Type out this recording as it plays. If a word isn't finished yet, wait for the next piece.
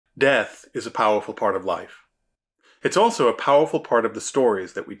Death is a powerful part of life. It's also a powerful part of the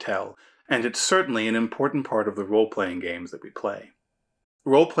stories that we tell, and it's certainly an important part of the role-playing games that we play.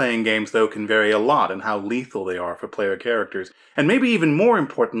 Role-playing games, though, can vary a lot in how lethal they are for player characters, and maybe even more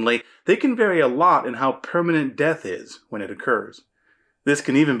importantly, they can vary a lot in how permanent death is when it occurs. This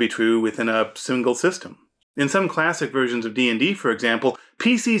can even be true within a single system. In some classic versions of D&D, for example,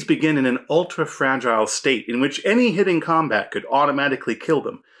 PCs begin in an ultra-fragile state in which any hit in combat could automatically kill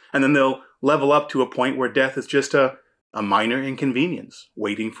them, and then they'll level up to a point where death is just a minor inconvenience,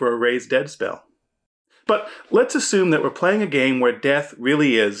 waiting for a raise dead spell. But let's assume that we're playing a game where death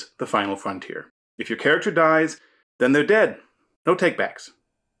really is the final frontier. If your character dies, then they're dead. No takebacks.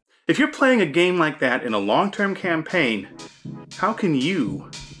 If you're playing a game like that in a long-term campaign, how can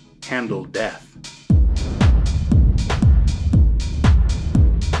you handle death?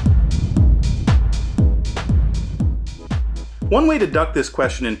 One way to duck this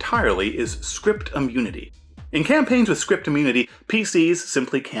question entirely is script immunity. In campaigns with script immunity, PCs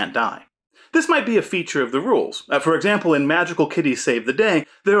simply can't die. This might be a feature of the rules. For example, in Magical Kitties Save the Day,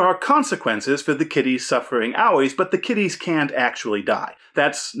 there are consequences for the kitties suffering owies, but the kitties can't actually die.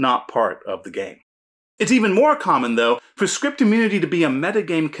 That's not part of the game. It's even more common, though, for script immunity to be a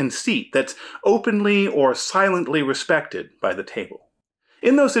metagame conceit that's openly or silently respected by the table.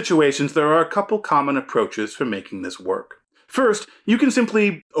 In those situations, there are a couple common approaches for making this work. First, you can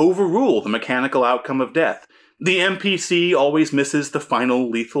simply overrule the mechanical outcome of death. The NPC always misses the final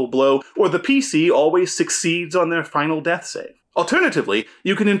lethal blow, or the PC always succeeds on their final death save. Alternatively,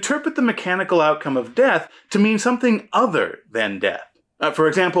 you can interpret the mechanical outcome of death to mean something other than death. For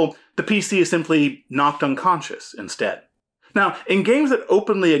example, the PC is simply knocked unconscious instead. Now, in games that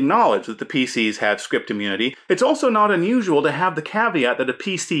openly acknowledge that the PCs have script immunity, it's also not unusual to have the caveat that a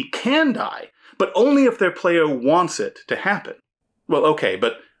PC can die, but only if their player wants it to happen. Well, okay,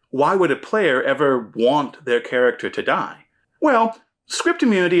 but why would a player ever want their character to die? Well, script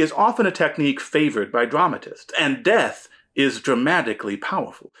immunity is often a technique favored by dramatists, and death is dramatically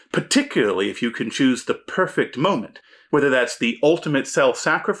powerful, particularly if you can choose the perfect moment, whether that's the ultimate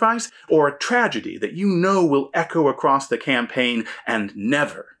self-sacrifice or a tragedy that you know will echo across the campaign and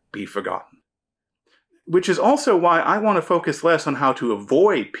never be forgotten. Which is also why I want to focus less on how to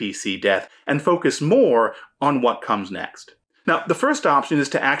avoid PC death and focus more on what comes next. Now, the first option is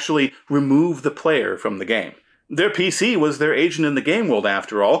to actually remove the player from the game. Their PC was their agent in the game world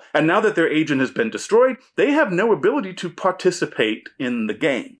after all, and now that their agent has been destroyed, they have no ability to participate in the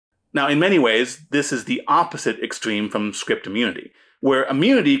game. Now, in many ways, this is the opposite extreme from script immunity. Where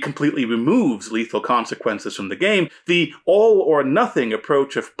immunity completely removes lethal consequences from the game, the all-or-nothing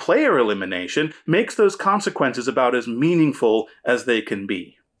approach of player elimination makes those consequences about as meaningful as they can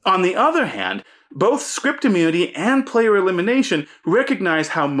be. On the other hand, both script immunity and player elimination recognize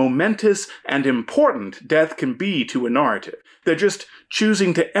how momentous and important death can be to a narrative. They're just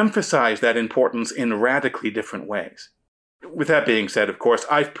choosing to emphasize that importance in radically different ways. With that being said, of course,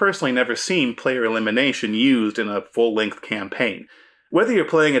 I've personally never seen player elimination used in a full-length campaign. Whether you're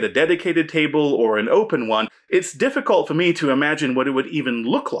playing at a dedicated table or an open one, it's difficult for me to imagine what it would even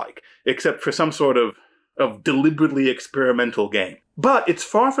look like, except for some sort of deliberately experimental game. But it's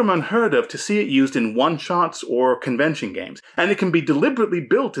far from unheard of to see it used in one-shots or convention games, and it can be deliberately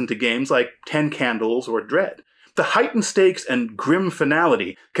built into games like 10 Candles or Dread. The heightened stakes and grim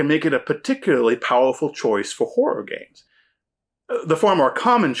finality can make it a particularly powerful choice for horror games. The far more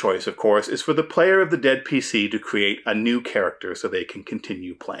common choice, of course, is for the player of the dead PC to create a new character so they can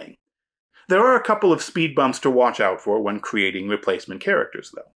continue playing. There are a couple of speed bumps to watch out for when creating replacement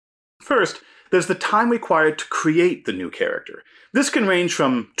characters, though. First, there's the time required to create the new character. This can range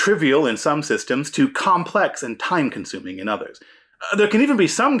from trivial in some systems to complex and time-consuming in others. There can even be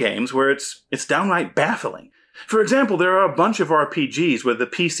some games where it's downright baffling. For example, there are a bunch of RPGs where the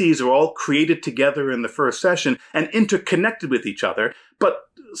PCs are all created together in the first session and interconnected with each other, but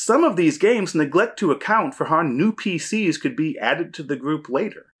some of these games neglect to account for how new PCs could be added to the group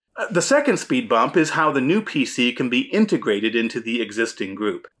later. The second speed bump is how the new PC can be integrated into the existing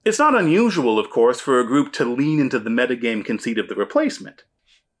group. It's not unusual, of course, for a group to lean into the metagame conceit of the replacement.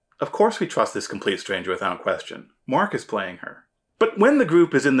 Of course we trust this complete stranger without question. Mark is playing her. But when the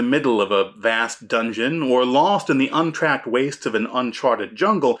group is in the middle of a vast dungeon, or lost in the untracked wastes of an uncharted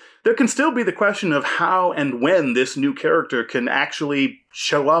jungle, there can still be the question of how and when this new character can actually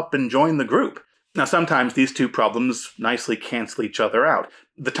show up and join the group. Now, sometimes these two problems nicely cancel each other out.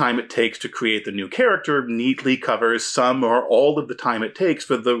 The time it takes to create the new character neatly covers some or all of the time it takes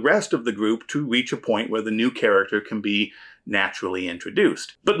for the rest of the group to reach a point where the new character can be naturally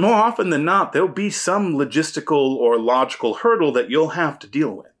introduced. But more often than not, there'll be some logistical or logical hurdle that you'll have to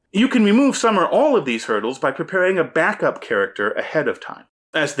deal with. You can remove some or all of these hurdles by preparing a backup character ahead of time.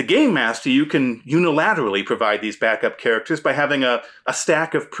 As the Game Master, you can unilaterally provide these backup characters by having a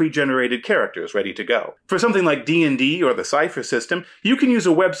stack of pre-generated characters ready to go. For something like D&D or the Cypher system, you can use a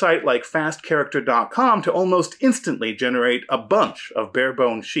website like fastcharacter.com to almost instantly generate a bunch of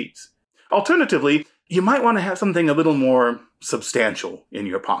bare-bones sheets. Alternatively, you might want to have something a little more substantial in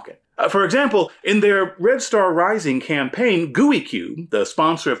your pocket. For example, in their Red Star Rising campaign, GUICube, the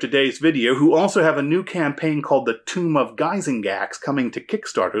sponsor of today's video, who also have a new campaign called the Tomb of GYZAENGAXX coming to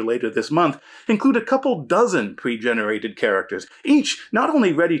Kickstarter later this month, include a couple dozen pre-generated characters, each not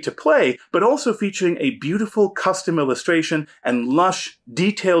only ready to play, but also featuring a beautiful custom illustration and lush,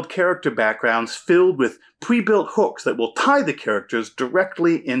 detailed character backgrounds filled with pre-built hooks that will tie the characters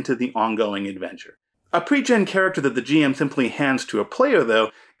directly into the ongoing adventure. A pre-gen character that the GM simply hands to a player,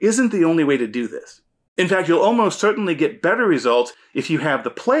 though, isn't the only way to do this. In fact, you'll almost certainly get better results if you have the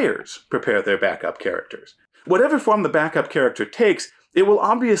players prepare their backup characters. Whatever form the backup character takes, it will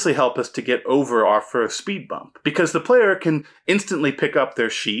obviously help us to get over our first speed bump, because the player can instantly pick up their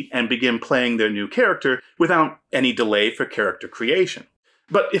sheet and begin playing their new character without any delay for character creation.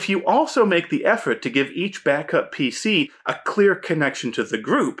 But if you also make the effort to give each backup PC a clear connection to the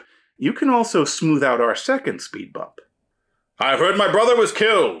group, you can also smooth out our second speed bump. I've heard my brother was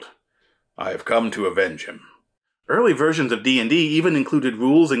killed. I have come to avenge him. Early versions of D&D even included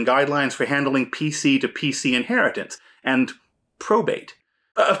rules and guidelines for handling PC to PC inheritance, and probate.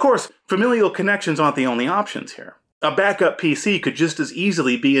 Of course, familial connections aren't the only options here. A backup PC could just as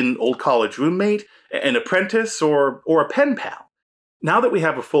easily be an old college roommate, an apprentice, or a pen pal. Now that we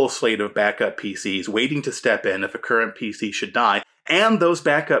have a full slate of backup PCs waiting to step in if a current PC should die, and those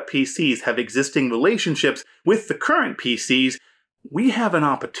backup PCs have existing relationships with the current PCs, we have an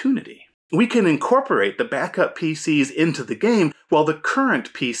opportunity. We can incorporate the backup PCs into the game while the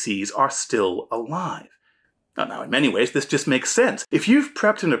current PCs are still alive. Now, in many ways, this just makes sense. If you've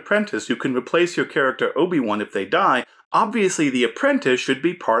prepped an apprentice who can replace your character Obi-Wan if they die, obviously the apprentice should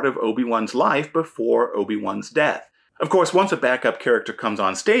be part of Obi-Wan's life before Obi-Wan's death. Of course, once a backup character comes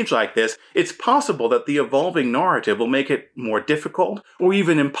on stage like this, it's possible that the evolving narrative will make it more difficult or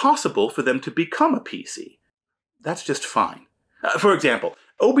even impossible for them to become a PC. That's just fine. For example,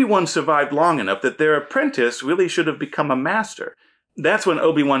 Obi-Wan survived long enough that their apprentice really should have become a master. That's when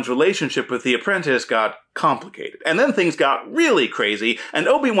Obi-Wan's relationship with the apprentice got complicated. And then things got really crazy, and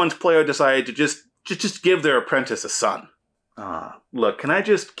Obi-Wan's player decided to just give their apprentice a son. Look, can I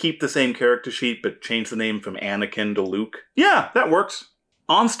just keep the same character sheet but change the name from Anakin to Luke? Yeah, that works.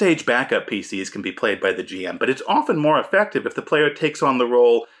 On-stage backup PCs can be played by the GM, but it's often more effective if the player takes on the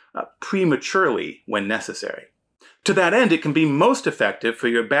role prematurely when necessary. To that end, it can be most effective for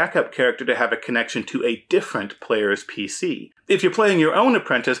your backup character to have a connection to a different player's PC. If you're playing your own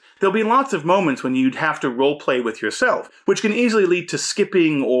apprentice, there'll be lots of moments when you'd have to roleplay with yourself, which can easily lead to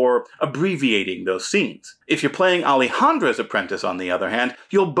skipping or abbreviating those scenes. If you're playing Alejandra's apprentice, on the other hand,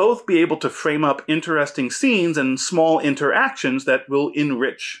 you'll both be able to frame up interesting scenes and small interactions that will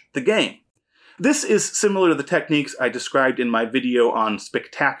enrich the game. This is similar to the techniques I described in my video on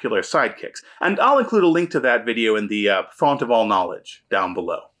spectacular sidekicks, and I'll include a link to that video in the font of all knowledge down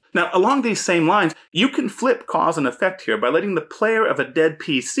below. Now, along these same lines, you can flip cause and effect here by letting the player of a dead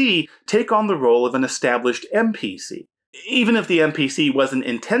PC take on the role of an established NPC. Even if the NPC wasn't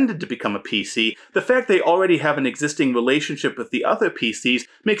intended to become a PC, the fact they already have an existing relationship with the other PCs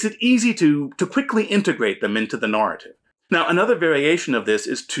makes it easy to quickly integrate them into the narrative. Now, another variation of this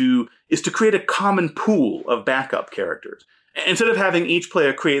is to create a common pool of backup characters. Instead of having each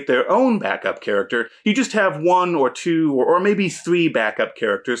player create their own backup character, you just have one or two or maybe three backup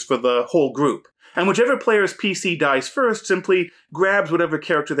characters for the whole group. And whichever player's PC dies first simply grabs whatever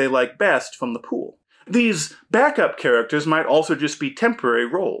character they like best from the pool. These backup characters might also just be temporary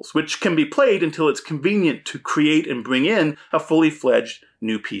roles, which can be played until it's convenient to create and bring in a fully fledged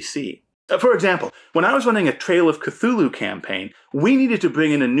new PC. For example, when I was running a Trail of Cthulhu campaign, we needed to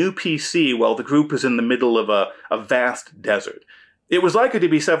bring in a new PC while the group was in the middle of a vast desert. It was likely to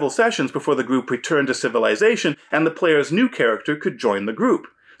be several sessions before the group returned to civilization and the player's new character could join the group.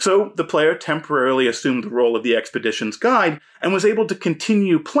 So the player temporarily assumed the role of the expedition's guide and was able to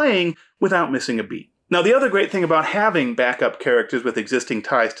continue playing without missing a beat. Now, the other great thing about having backup characters with existing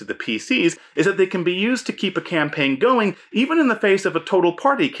ties to the PCs is that they can be used to keep a campaign going even in the face of a total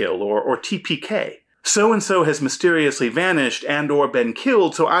party kill or TPK. So-and-so has mysteriously vanished and or been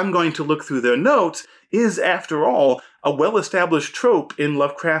killed, so I'm going to look through their notes is, after all, a well-established trope in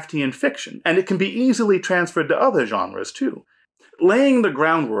Lovecraftian fiction, and it can be easily transferred to other genres, too. Laying the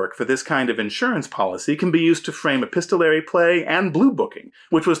groundwork for this kind of insurance policy can be used to frame epistolary play and blue booking,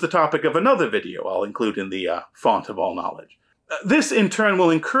 which was the topic of another video I'll include in the font of all knowledge. This, in turn,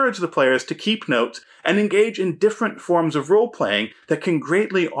 will encourage the players to keep notes and engage in different forms of role-playing that can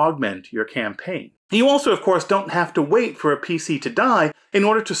greatly augment your campaign. You also, of course, don't have to wait for a PC to die in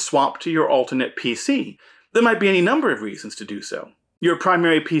order to swap to your alternate PC. There might be any number of reasons to do so. Your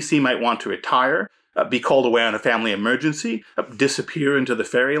primary PC might want to retire, be called away on a family emergency, disappear into the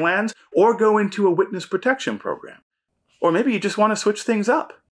fairylands, or go into a witness protection program. Or maybe you just want to switch things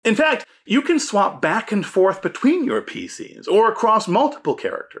up. In fact, you can swap back and forth between your PCs, or across multiple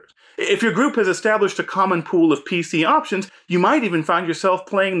characters. If your group has established a common pool of PC options, you might even find yourself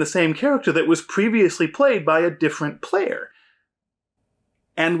playing the same character that was previously played by a different player.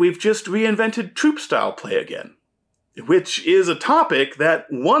 And we've just reinvented troop-style play again, which is a topic that,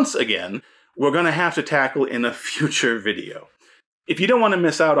 once again, we're going to have to tackle in a future video. If you don't want to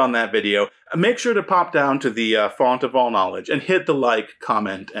miss out on that video, make sure to pop down to the font of all knowledge and hit the like,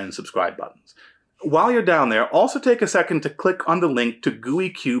 comment, and subscribe buttons. While you're down there, also take a second to click on the link to GUI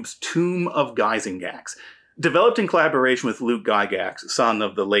Cube's Tomb of GYZAENGAXX. Developed in collaboration with Luke Gygax, son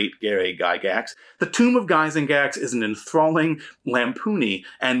of the late Gary Gygax, the Tomb of GYZAENGAXX is an enthralling, lampoony,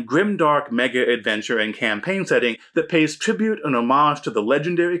 and grimdark mega-adventure and campaign setting that pays tribute and homage to the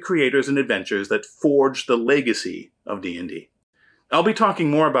legendary creators and adventures that forged the legacy of D&D. I'll be talking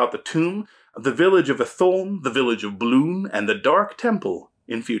more about the tomb, the village of Atholm, the village of Bloom, and the Dark Temple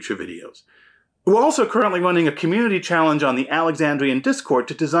in future videos. We're also currently running a community challenge on the Alexandrian Discord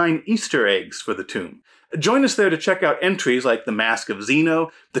to design Easter eggs for the tomb. Join us there to check out entries like the Mask of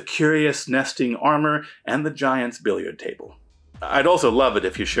Zeno, the curious nesting armor, and the giant's billiard table. I'd also love it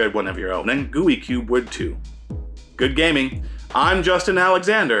if you shared one of your own, and GUI Cube would too. Good gaming. I'm Justin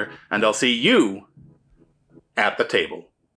Alexander, and I'll see you at the table.